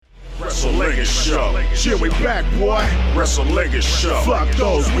WrestleLegend Show. Here we back, boy. WrestleLegend Show. Fuck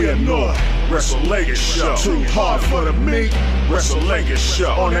those we annoy. WrestleLegend Show. Too hard for the meat. WrestleLegend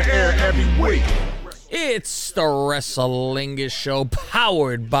Show. On the air every week. It's the WrestleLingus Show,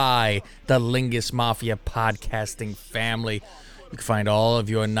 powered by the Lingus Mafia podcasting family. You can find all of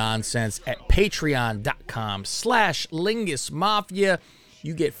your nonsense at patreon.com/Lingus Mafia.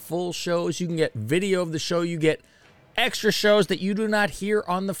 You get full shows. You can get video of the show. You get extra shows that you do not hear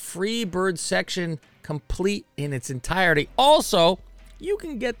on the Freebird section, complete in its entirety. Also, you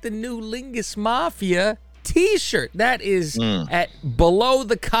can get the new Lingus Mafia t-shirt. That is at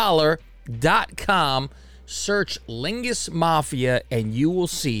belowthecollar.com. Search Lingus Mafia and you will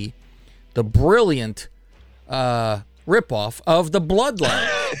see the brilliant ripoff of the Bloodline.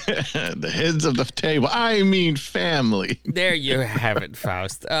 The heads of the table. I mean family. There you have it,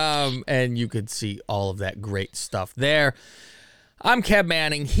 Faust. And you could see all of that great stuff there. I'm Kev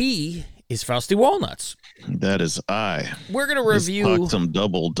Manning. He is Fausty Walnuts. That is I. We're going to review some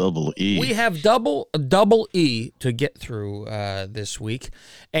double E. We have double E to get through this week.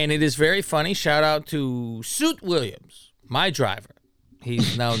 And it is very funny. Shout out to Suit Williams, my driver.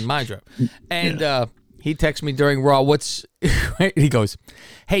 He's now my driver. And he texts me during Raw. He goes,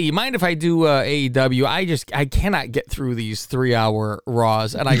 "Hey, you mind if I do AEW? I cannot get through these 3-hour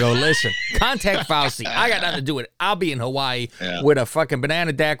Raws." And I go, "Listen, contact Fauci. I got nothing to do with it. I'll be in Hawaii with a fucking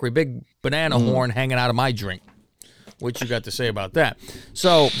banana daiquiri, big banana horn hanging out of my drink." What you got to say about that?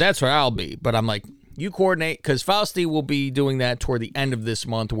 So that's where I'll be. But I'm like, you coordinate, because Fauci will be doing that toward the end of this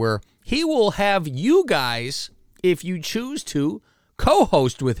month, where he will have you guys, if you choose to,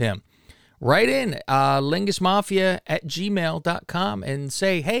 co-host with him. Write in lingusmafia@gmail.com and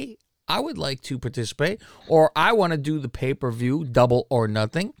say, "Hey, I would like to participate," or "I want to do the pay-per-view, Double or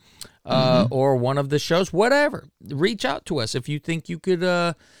Nothing," or one of the shows, whatever. Reach out to us if you think you could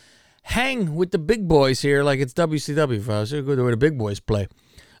hang with the big boys here, like it's WCW. So go to where the big boys play.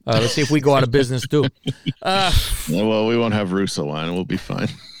 Let's see if we go out of business too. Well, we won't have Russo on. We'll be fine.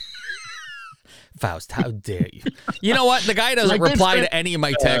 Faust, how dare you? You know what? The guy doesn't reply to any of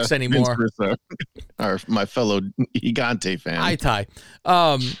my texts anymore. Or my fellow Gigante fan. Hi, Ty.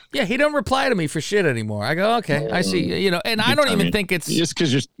 He don't reply to me for shit anymore. I go, okay, I see. And I don't even think it's just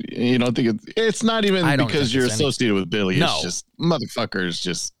because you don't think it's not even because you're associated with Billy. No. It's just motherfucker is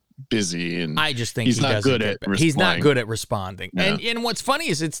just busy, and I just think he's not good at responding. Yeah. And what's funny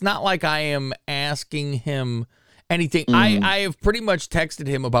is it's not like I am asking him anything. I have pretty much texted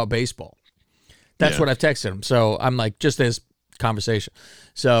him about baseball. That's what I've texted him. So I'm like, just as conversation.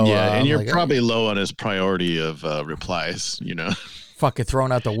 So and you're probably low on his priority of replies, Fucking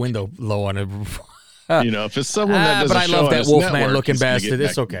thrown out the window low on it. If it's someone that doesn't but I show love that Wolfman Wolfman looking bastard.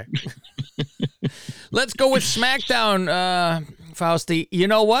 It's okay. Let's go with SmackDown, Fausti. You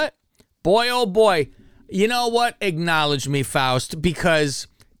know what? Boy, oh boy. You know what? Acknowledge me, Faust, because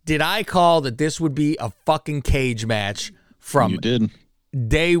did I call that this would be a fucking cage match from You did.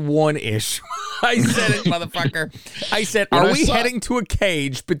 Day one-ish? I said it, motherfucker. I said, are we heading to a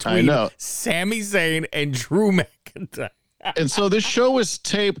cage between Sami Zayn and Drew McIntyre? And so this show was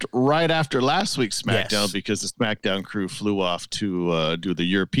taped right after last week's SmackDown because the SmackDown crew flew off to do the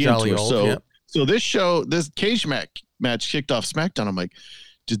European tour. So this cage match kicked off SmackDown. I'm like,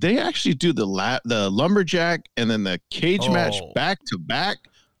 did they actually do the lumberjack and then the cage match back to back?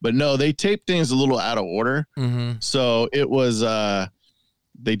 But no, they taped things a little out of order. Mm-hmm. So it was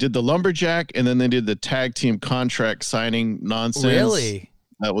they did the lumberjack and then they did the tag team contract signing nonsense. Really?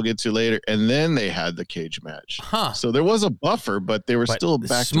 That we'll get to later. And then they had the cage match. Huh. So there was a buffer, but they were still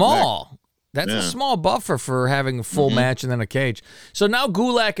back small. to back. That's a small buffer for having a full match and then a cage. So now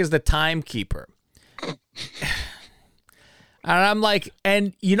Gulak is the timekeeper. And I'm like,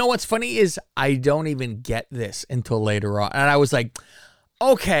 and you know what's funny is I don't even get this until later on. And I was like,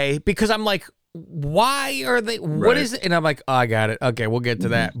 okay, because I'm like, why are they, what is it? And I'm like, oh, I got it. Okay, we'll get to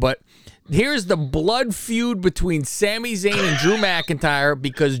that. But here's the blood feud between Sami Zayn and Drew McIntyre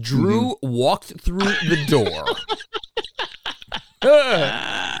because Drew walked through the door.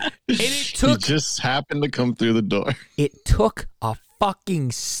 And it took, he just happened to come through the door. It took a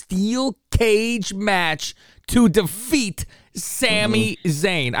fucking steel cage match to defeat Sami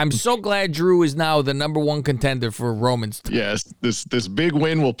Zayn. I'm so glad Drew is now the number one contender for Roman's. Yes, this big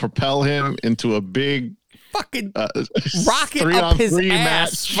win will propel him into a big fucking rocket up his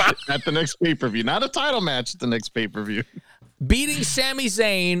ass match at the next pay-per-view. Not a title match at the next pay-per-view. Beating Sami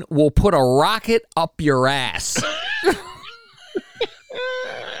Zayn will put a rocket up your ass.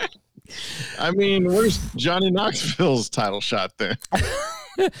 I mean, where's Johnny Knoxville's title shot then?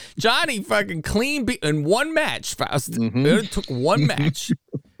 Johnny fucking clean in one match, Faust. It took one match.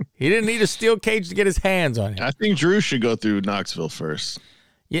 He didn't need a steel cage to get his hands on him. I think Drew should go through Knoxville first.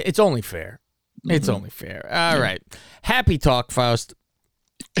 Yeah, it's only fair. It's only fair. All right. Happy talk, Faust.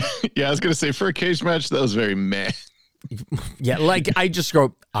 Yeah, I was going to say, for a cage match, that was very meh. Yeah, like I just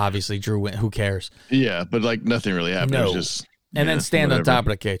go, obviously Drew went, who cares? Yeah, but like nothing really happened. No. It was just, and then stand on top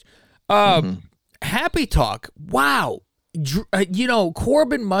of the cage. Happy talk. Wow.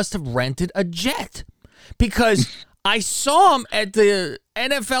 Corbin must have rented a jet because I saw him at the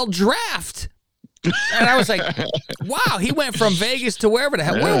NFL draft. And I was like, wow, he went from Vegas to wherever the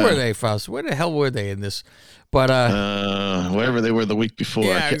hell. Yeah. Where were they, Faust? Where the hell were they in this? But wherever they were the week before.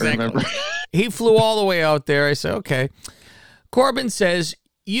 Yeah, I can't remember. He flew all the way out there. I said, okay. Corbin says,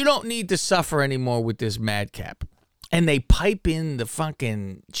 you don't need to suffer anymore with this madcap. And they pipe in the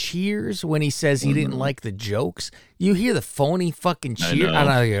fucking cheers when he says he didn't like the jokes. You hear the phony fucking cheer. And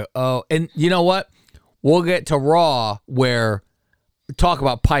I go, oh, and you know what? We'll get to Raw where talk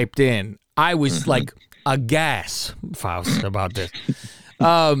about piped in. I was like aghast, Faust, about this.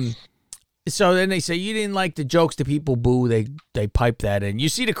 So then they say, you didn't like the jokes, the people boo. They pipe that in. You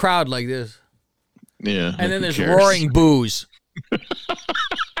see the crowd like this. Yeah. And then there's roaring boos.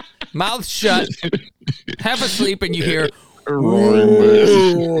 Mouth shut, half asleep, and you hear a roar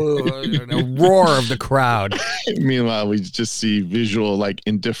of the crowd. Meanwhile, we just see visual like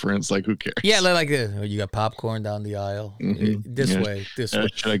indifference, like who cares? Yeah, like this. Oh, you got popcorn down the aisle. This way.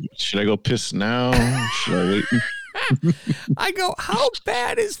 Should I go piss now? Should I wait? I go, how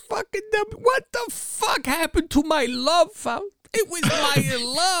bad is fucking what the fuck happened to my love, Faust? It was my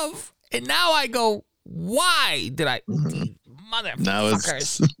love. And now I go, why did I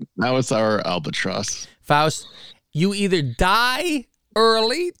motherfuckers? Now it's our albatross. Faust, you either die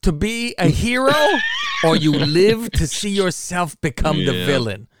early to be a hero or you live to see yourself become the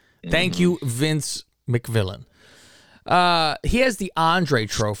villain. Thank you, Vince McVillain. He has the Andre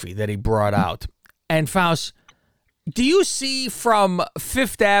trophy that he brought out. And Faust, do you see from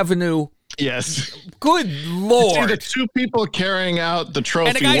Fifth Avenue? Yes. Good Lord. You see the two people carrying out the trophy.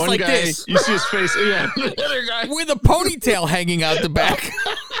 And the guy's One like guy, this. You see his face. Yeah. The other guy. With a ponytail hanging out the back.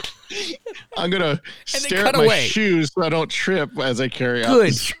 I'm going to stare at my shoes so I don't trip as I carry out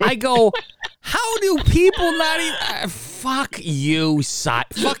this trophy. I go, how do people not even... fuck you,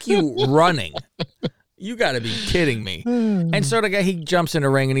 fuck you running. You got to be kidding me. And so the guy, he jumps in the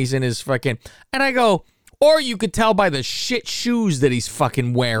ring and he's in his fucking... And I go... Or you could tell by the shit shoes that he's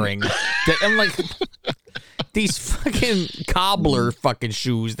fucking wearing. That I'm like, these fucking cobbler fucking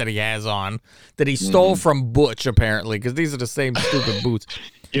shoes that he has on that he stole from Butch, apparently, because these are the same stupid boots.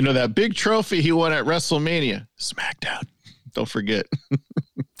 You know, that big trophy he won at WrestleMania. SmackDown. Don't forget.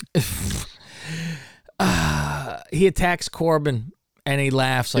 He attacks Corbin, and he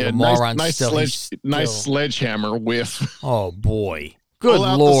laughs like a moron. Nice sledgehammer whiff. Oh, boy. Good Pull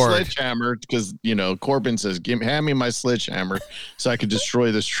out Lord. the sledgehammer because, Corbin says, hand me my sledgehammer so I can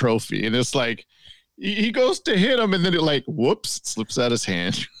destroy this trophy. And it's like, he goes to hit him and then it whoops, slips out his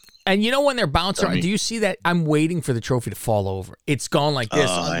hand. And you know when they're bouncing around, do you see that? I'm waiting for the trophy to fall over. It's gone like this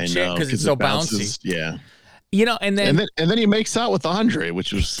because it's so bouncy. Yeah. And then he makes out with Andre,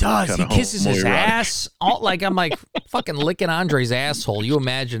 which was he does. He kisses his ass. I'm like fucking licking Andre's asshole. You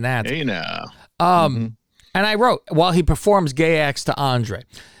imagine that? Hey now. And I wrote, while he performs gay acts to Andre.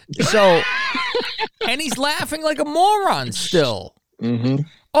 So, and he's laughing like a moron still. Mm-hmm.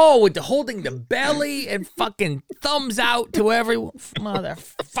 Oh, with the holding the belly and fucking thumbs out to everyone.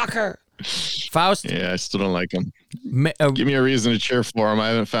 Motherfucker. Faust? Yeah, I still don't like him. Give me a reason to cheer for him. I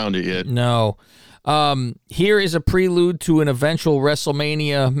haven't found it yet. No. Here is a prelude to an eventual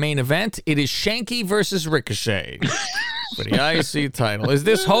WrestleMania main event. It is Shanky versus Ricochet. For the IC title. Is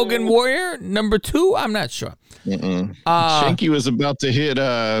this Hogan Warrior number 2? I'm not sure. Shanky was about to hit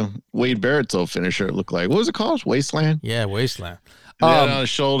Wade Barrett's old finisher, it looked like. What was it called? Wasteland? Yeah, Wasteland. On his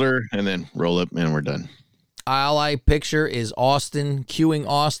shoulder and then roll up and we're done. All I picture is Austin cueing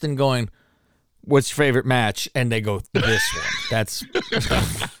Austin going, what's your favorite match? And they go, this one. That's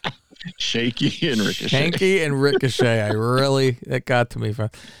Shanky and Ricochet. Shanky and Ricochet. That got to me.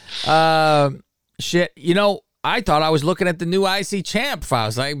 Shit, I thought I was looking at the new IC champ,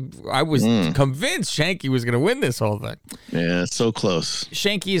 Faust. I was convinced Shanky was going to win this whole thing. Yeah, so close.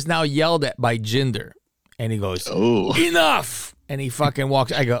 Shanky is now yelled at by Jinder. And he goes, enough. And he fucking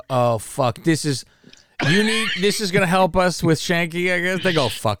walks. I go, oh, fuck. This is going to help us with Shanky, I guess. They go,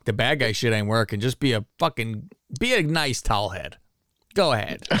 fuck, the bad guy shit ain't working. Just be a nice towel head. Go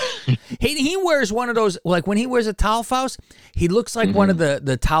ahead. He wears one of those, like when he wears a towel, Faust, he looks like one of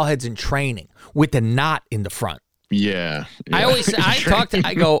the towel heads in training with the knot in the front. Yeah. I always say,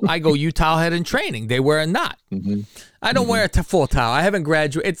 I go, you towel head in training. They wear a knot. Mm-hmm. I don't wear a full towel. I haven't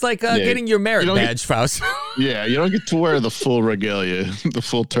graduated. It's like getting your merit badge, Faust. Yeah, you don't get to wear the full regalia, the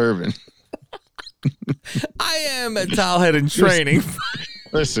full turban. I am a towel head in training.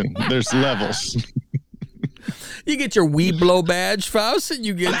 Listen, there's levels. You get your Weeblo badge, Faust, and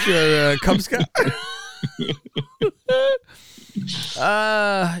you get your Cub Scout.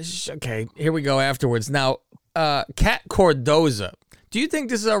 Okay, here we go afterwards. Now, Cat Cordoza. Do you think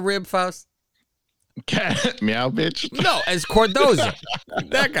this is a rib, Faust? Cat meow bitch? No, as Cordoza.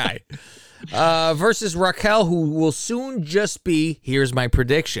 That guy. Versus Raquel, who will soon just be, here's my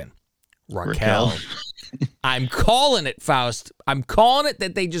prediction. Raquel. I'm calling it, Faust. I'm calling it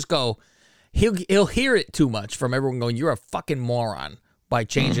that they just go, he'll hear it too much from everyone going, you're a fucking moron. By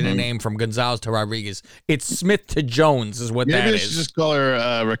changing the name from Gonzalez to Rodriguez. It's Smith to Jones is what that is. Maybe they should just call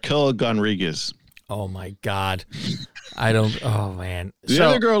her Raquel Gonriguez. Oh, my God. Oh, man. The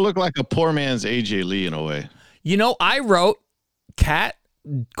other girl looked like a poor man's AJ Lee in a way. You know, I wrote Cat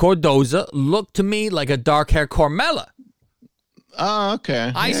Cordoza looked to me like a dark-haired Carmella. Oh,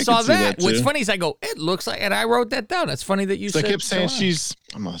 okay. I saw that. What's funny is I go, it looks like, and I wrote that down. It's funny that you said. I kept saying she's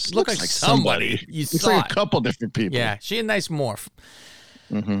almost looks like somebody. You looks saw like a couple different people. Yeah, she a nice morph.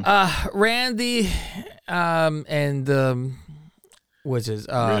 Mm-hmm. Randy, and what's his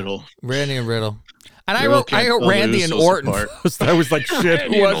Riddle, Randy and Riddle, and I wrote Randy and Orton. I was like,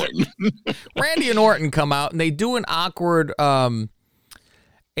 shit, Randy and Orton come out and they do an awkward.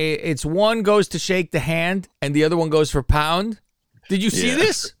 It's one goes to shake the hand and the other one goes for pound. Did you see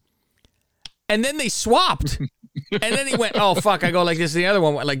this? And then they swapped. And then he went, oh, fuck, I go like this. And the other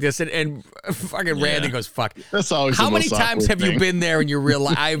one went like this. And fucking Randy goes, fuck. That's always How many times have you been there in your real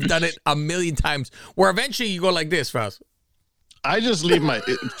life? I've done it a million times where eventually you go like this, Faust. I just leave my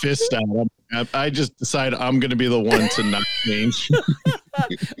fist out. I just decide I'm going to be the one to not change.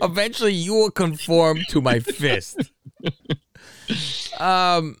 Eventually you will conform to my fist.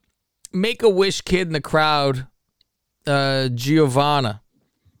 Make-A-Wish kid in the crowd, Giovanna.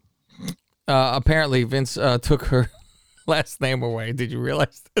 Apparently, Vince took her last name away. Did you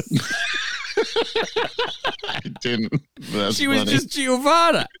realize this? I didn't. That's she was funny. Just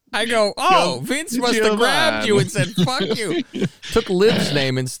Giovanna. I go, Vince must have grabbed you and said, fuck you. Took Liv's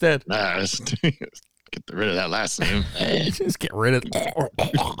name instead. Get rid of that last name. Just get rid of it.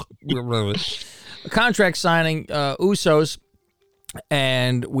 A contract signing, Usos,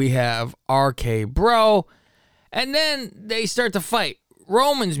 and we have RK Bro. And then they start to fight.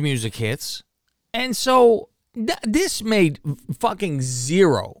 Roman's music hits, and so this made fucking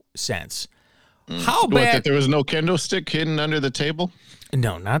zero sense. How bad that there was no kendo stick hidden under the table?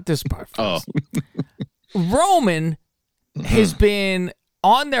 No, not this part. Oh, Roman has been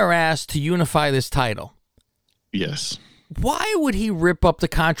on their ass to unify this title. Yes. Why would he rip up the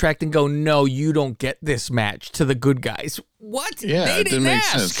contract and go, no, you don't get this match to the good guys? What? Yeah, they didn't make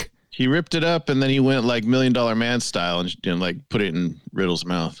ask. Sense. He ripped it up and then he went like $1 Million Man style and like put it in Riddle's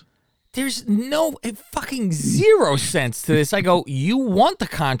mouth. There's no fucking zero sense to this. I go, you want the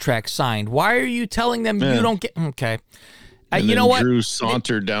contract signed. Why are you telling them you don't get? Okay. You know what? Drew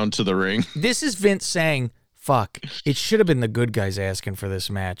sauntered down to the ring. This is Vince saying, fuck, it should have been the good guys asking for this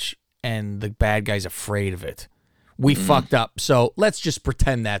match and the bad guys afraid of it. We fucked up. So let's just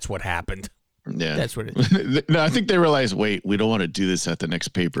pretend that's what happened. Yeah, that's what it is. No, I think they realized, wait, we don't want to do this at the next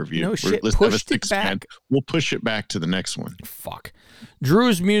pay-per-view. No shit, let's pushed it back. We'll push it back to the next one. Fuck.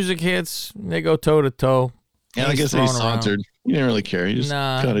 Drew's music hits. They go toe-to-toe. Yeah, I guess he sauntered. He didn't really care. He just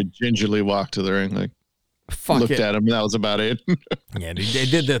kind of gingerly walked to the ring, like, looked at him. That was about it. Yeah, they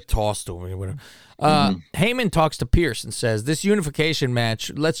did the toss to him. Whatever. Heyman talks to Pierce and says, this unification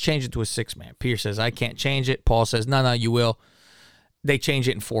match, let's change it to a 6-man. Pierce says, I can't change it. Paul says, no, you will. They change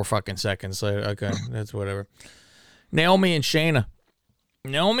it in 4 fucking seconds. Like, okay, that's whatever. Naomi and Shayna.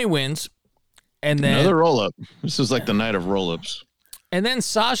 Naomi wins. And then another roll-up. This is like the night of roll-ups. And then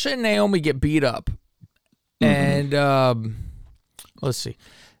Sasha and Naomi get beat up. And let's see.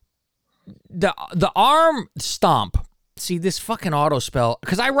 The arm stomp. See, this fucking auto spell,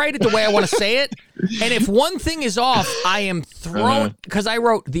 because I write it the way I want to say it. And if one thing is off, I am thrown, because I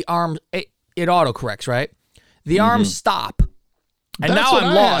wrote the arm, it auto corrects, right? The arm stop. And that's now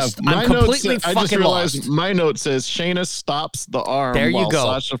I'm lost. I'm completely fucking I just realized lost. My note says Shayna stops the arm there you while go.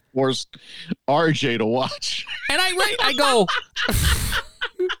 Sasha forced RJ to watch. And I go,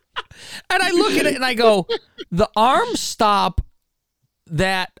 and I look at it and I go, the arm stop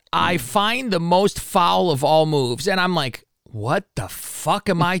that I find the most foul of all moves. And I'm like, what the fuck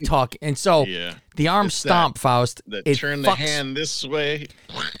am I talking? And so the arm stomp, Faust. It turn the hand this way.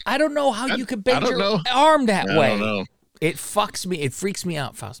 I don't know how you could bend your arm that way. I don't know. It fucks me. It freaks me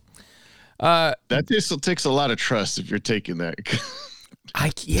out, Faust. That just takes a lot of trust if you're taking that.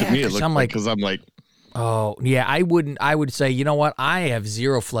 Because I'm like, oh yeah, I would say, you know what? I have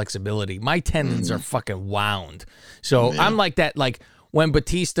zero flexibility. My tendons are fucking wound. So I'm like that. Like when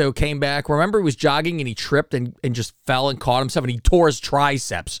Batista came back, remember he was jogging and he tripped and just fell and caught himself and he tore his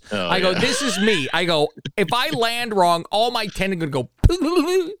triceps. I go, this is me. I go, if I land wrong, all my tendons gonna go.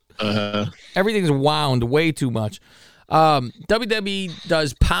 Everything's wound way too much. WWE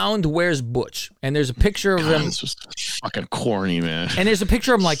does Pound Where's Butch, and there's a picture of him. This was fucking corny, man. And there's a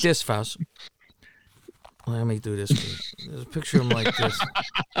picture of him like this, Faust. Let me do this. There's a picture of him like this.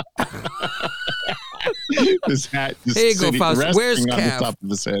 This hat. Here you go, Faust. Where's Cav?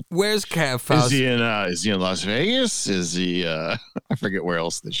 Where's Cav, Faust? Is he in Las Vegas? Is he? I forget where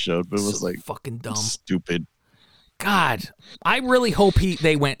else they showed, but it was like fucking dumb, stupid. God, I really hope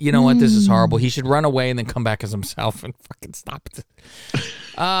they went, you know what, this is horrible. He should run away and then come back as himself and fucking stop it.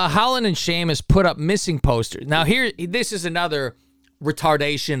 Holland and Sheamus put up missing posters. Now this is another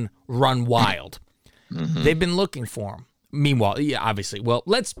retardation run wild. They've been looking for him. Meanwhile, obviously. Well,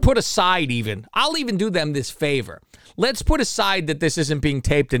 let's put aside I'll even do them this favor. Let's put aside that this isn't being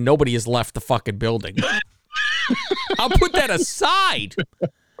taped and nobody has left the fucking building. I'll put that aside.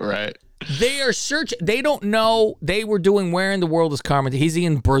 Right. They are searching. They don't know. They were doing Where in the World is Carmen? Is he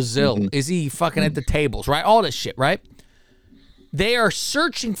in Brazil? Is he fucking at the tables? Right? All this shit, right? They are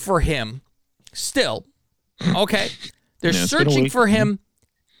searching for him still. Okay? They're searching for him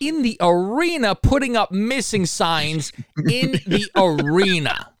in the arena, putting up missing signs in the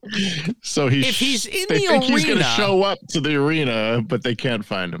arena. So if he's in the arena, he's going to show up to the arena, but they can't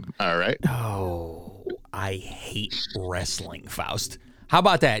find him. All right. Oh, I hate wrestling, Faust. How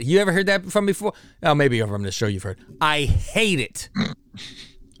about that? You ever heard that from before? Oh, maybe from the show you've heard. I hate it.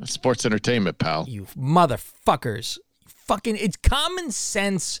 Sports entertainment, pal. You motherfuckers. Fucking, it's common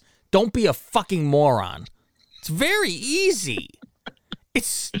sense. Don't be a fucking moron. It's very easy.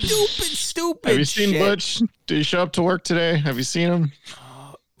 It's stupid Have you seen Butch? Did he show up to work today? Have you seen him?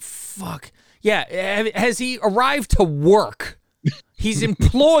 Fuck. Yeah. Has he arrived to work? He's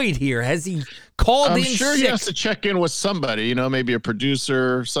employed here. Has he called in I'm sure sick? He has to check in with somebody, maybe a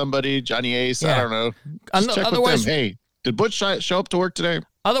producer, somebody, Johnny Ace, I don't know. Check with them. Hey, did Butch show up to work today?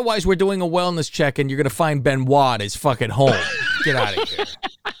 Otherwise, we're doing a wellness check and you're going to find Benoit at his fucking home. Get out of here.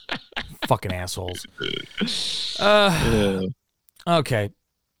 Fucking assholes. Okay.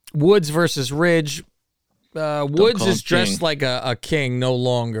 Woods versus Ridge. Woods is dressed like a king no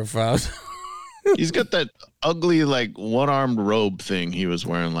longer, Faust. He's got that ugly, like, one-armed robe thing he was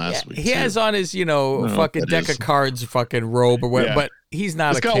wearing last week. He has on his, fucking deck of cards fucking robe or whatever, but he's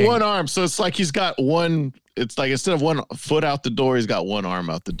not a king. He's got one arm, so it's like he's got one, it's like instead of one foot out the door, he's got one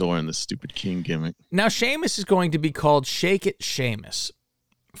arm out the door in the stupid king gimmick. Now, Sheamus is going to be called Shake It Sheamus.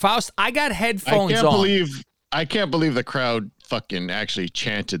 Faust, I got headphones on. I can't believe the crowd fucking actually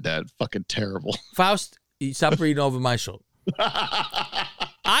chanted that. Fucking terrible. Faust, stop reading over my shoulder.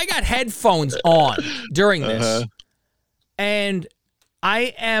 I got headphones on during this, and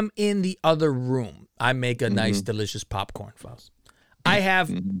I am in the other room. I make a nice, delicious popcorn, Faust. I have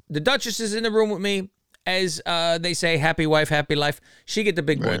the Duchess is in the room with me, as they say, happy wife, happy life. She get the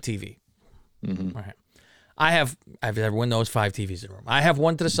big boy TV. All right. I have one of those 5 TVs in the room. I have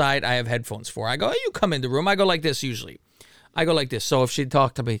one to the side. I have headphones for. I go, oh, you come in the room. I go like this usually. I go like this. So if she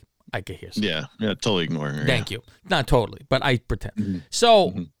talked to me, I could hear something. Yeah, totally ignoring her. Thank you. Not totally, but I pretend.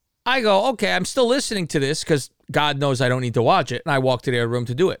 So I go, okay, I'm still listening to this because God knows I don't need to watch it. And I walk to their room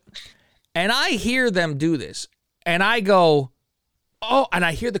to do it. And I hear them do this. And I go, oh, and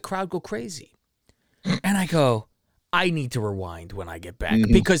I hear the crowd go crazy. And I go, I need to rewind when I get back.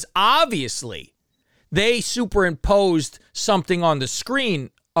 Because obviously they superimposed something on the screen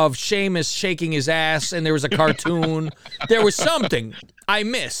of Sheamus shaking his ass, and there was a cartoon. There was something I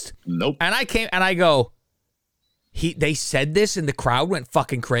missed. Nope. And I came and I go, they said this and the crowd went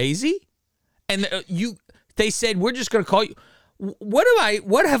fucking crazy? And they said, we're just going to call you.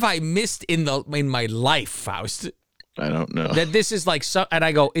 What have I missed in my life, Faust? I don't know. That this is like and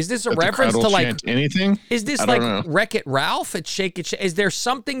I go, is this a reference to like anything? Is this like Wreck-It Ralph at Shake It? Is there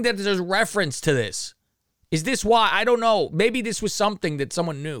something that there's reference to this? Is this why? I don't know. Maybe this was something that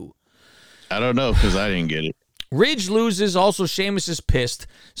someone knew. I don't know because I didn't get it. Ridge loses. Also, Sheamus is pissed.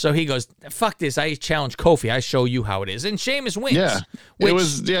 So he goes, fuck this. I challenge Kofi. I show you how it is. And Sheamus wins. Yeah.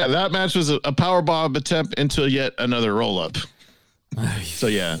 That match was a powerbomb attempt into yet another roll-up. So,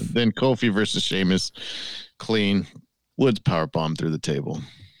 yeah. Then Kofi versus Sheamus. Clean. Woods powerbomb through the table.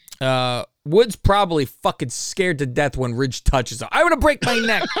 Woods probably fucking scared to death when Ridge touches him. I'm gonna break my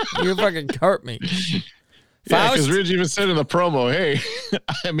neck. You fucking hurt me. Yeah, because Ridge even said in the promo, "Hey,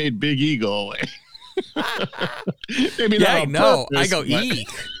 I made Big E go away." Maybe yeah, not no, purpose, I go eek.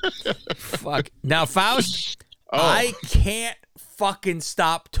 Fuck. Now, Faust, I can't fucking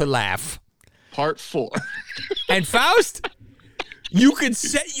stop to laugh. Part 4. And Faust, you can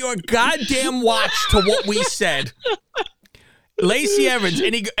set your goddamn watch to what we said. Lacey Evans,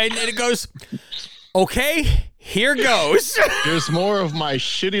 and it goes, okay, here goes. There's more of my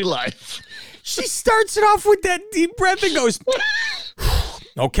shitty life. She starts it off with that deep breath and goes,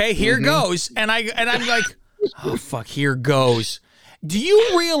 okay, here goes. And I'm like, oh, fuck, here goes. Do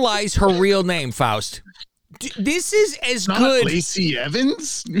you realize her real name, Faust? This is as Not good. Lacey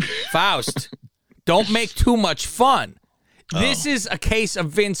Evans? Faust, don't make too much fun. This is a case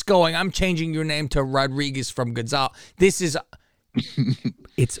of Vince going, I'm changing your name to Rodriguez from Gonzalez. This is,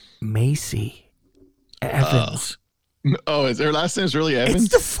 it's Macy Evans. Is their last name really Evans?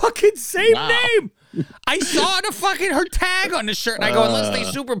 It's the fucking same name. I saw her tag on the shirt, and I go, unless they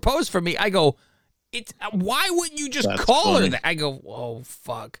superimpose for me, I go, why wouldn't you just call her that? I go, oh,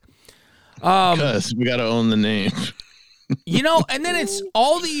 fuck. Because we got to own the name. You know, and then it's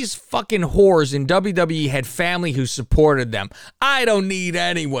all these fucking whores in WWE had family who supported them. I don't need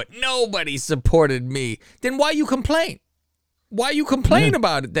anyone. Nobody supported me. Then why you complain? Why you complain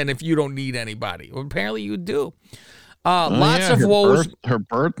about it then if you don't need anybody? Well, apparently you do. Lots of woes. Her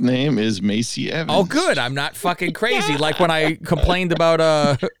birth name is Macy Evans. Oh, good. I'm not fucking crazy. Like when I complained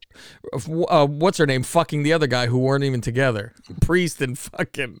about what's her name fucking the other guy who weren't even together. Priest and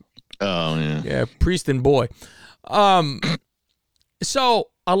fucking. Oh yeah. Yeah, Priest and boy. So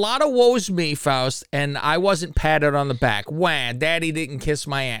a lot of woes me, Faust, and I wasn't patted on the back. Wah, daddy didn't kiss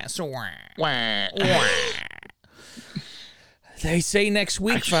my ass. Wah, wah, wah. They say next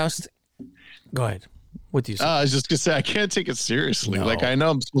week, Faust. Go ahead. What do you say? I was just gonna say I can't take it seriously. No. Like I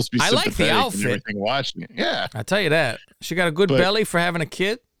know I'm supposed to be. I like the outfit. And everything watching it. Yeah, I tell you that she got a good belly for having a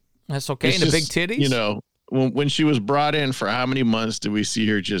kid. That's okay. And the big titties. You know, when she was brought in, for how many months did we see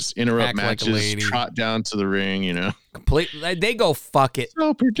her just interrupt Act matches, like a trot down to the ring? You know, completely. They go fuck it.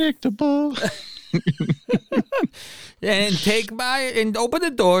 So predictable. and open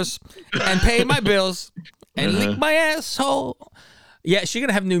the doors and pay my bills and lick my asshole. Yeah, she's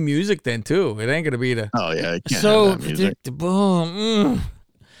gonna have new music then too. It ain't gonna be the so predictable.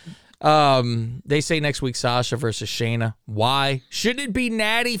 They say next week Sasha versus Shayna. Why? Should it be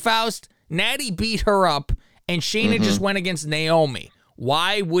Natty, Faust? Natty beat her up, and Shayna just went against Naomi.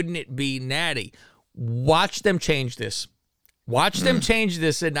 Why wouldn't it be Natty? Watch them change this. Watch them change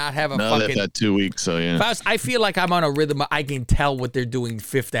this and not have a fucking. They've had 2 weeks, so yeah. Faust, I feel like I'm on a rhythm. I can tell what they're doing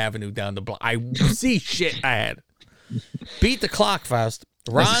Fifth Avenue down the block. I see shit ahead. Beat the clock, Faust.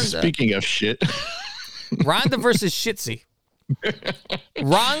 Ronda. Speaking of shit. Ronda versus Shitzy.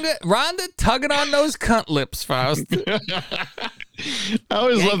 Ronda tugging on those cunt lips, Faust. I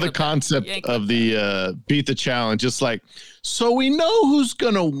always love the concept of the beat the challenge. It's like, so we know who's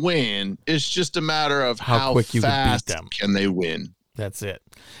going to win. It's just a matter of how quick you fast can beat them. Can they win? That's it.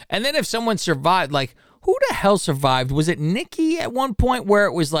 And then if someone survived, like, who the hell survived? Was it Nikki at one point where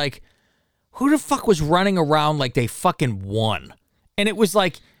it was like, who the fuck was running around like they fucking won? And it was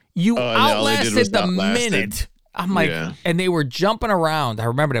like, you outlasted the minute. I'm like, and they were jumping around. I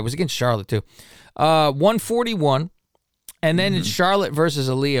remember that. It was against Charlotte, too. 141. And then it's Charlotte versus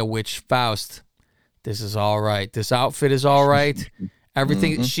Aaliyah, which, Faust, this is all right. This outfit is all right.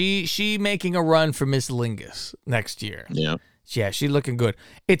 Everything. She making a run for Miss Lingus next year. Yeah. Yeah, she's looking good.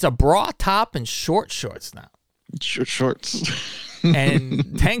 It's a bra top and short shorts now. Short shorts.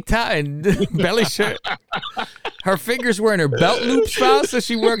 And tank top and belly shirt. Her fingers were in her belt loops, Faust, so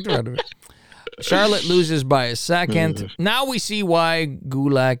she worked around it. Charlotte loses by a second. Now we see why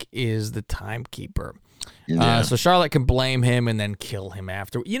Gulak is the timekeeper. So Charlotte can blame him and then kill him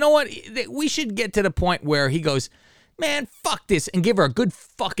after. You know what? We should get to the point where he goes, man, fuck this, and give her a good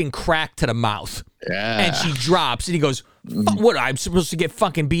fucking crack to the mouth. Yeah. And she drops, and he goes, what, I'm supposed to get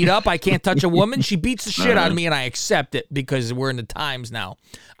fucking beat up? I can't touch a woman? She beats the shit out of me, and I accept it because we're in the times now.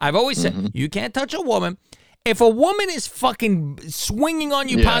 I've always said, you can't touch a woman. If a woman is fucking swinging on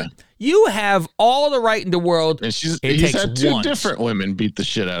you, you have all the right in the world. And he's had two different women beat the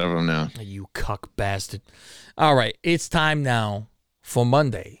shit out of him now. You cuck bastard. All right, it's time now for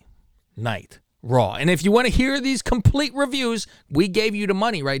Monday Night Raw. And if you want to hear these complete reviews, we gave you the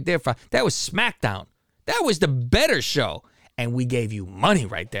money right there. That was SmackDown. That was the better show. And we gave you money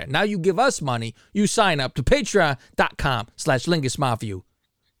right there. Now you give us money. You sign up to patreon.com/LingusMafia.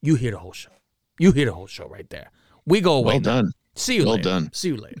 You hear the whole show. You hear the whole show right there. We go away. Well done. See you later. Well done. See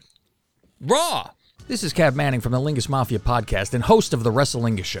you later. Raw! This is Cav Manning from the Lingus Mafia podcast and host of The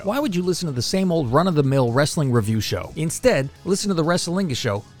WrestleLingus Show. Why would you listen to the same old run-of-the-mill wrestling review show? Instead, listen to The WrestleLingus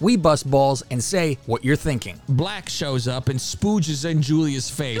Show. We bust balls and say what you're thinking. Black shows up and spooges in Julia's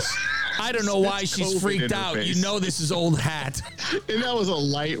face. I don't know why she's freaked out. You know this is old hat. And that was a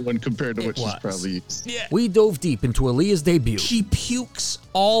light one compared to what she's probably used. Yeah. We dove deep into Aaliyah's debut. She pukes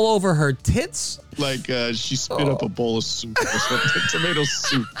all over her tits. Like she spit up a bowl of soup or something. Tomato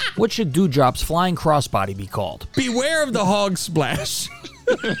soup. What should Dewdrop's flying crossbody be called? Beware of the hog splash.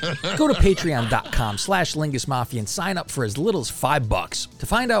 Go to patreon.com/Lingus Mafia and sign up for as little as $5. To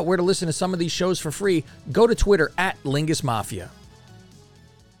find out where to listen to some of these shows for free, go to Twitter @Lingus Mafia.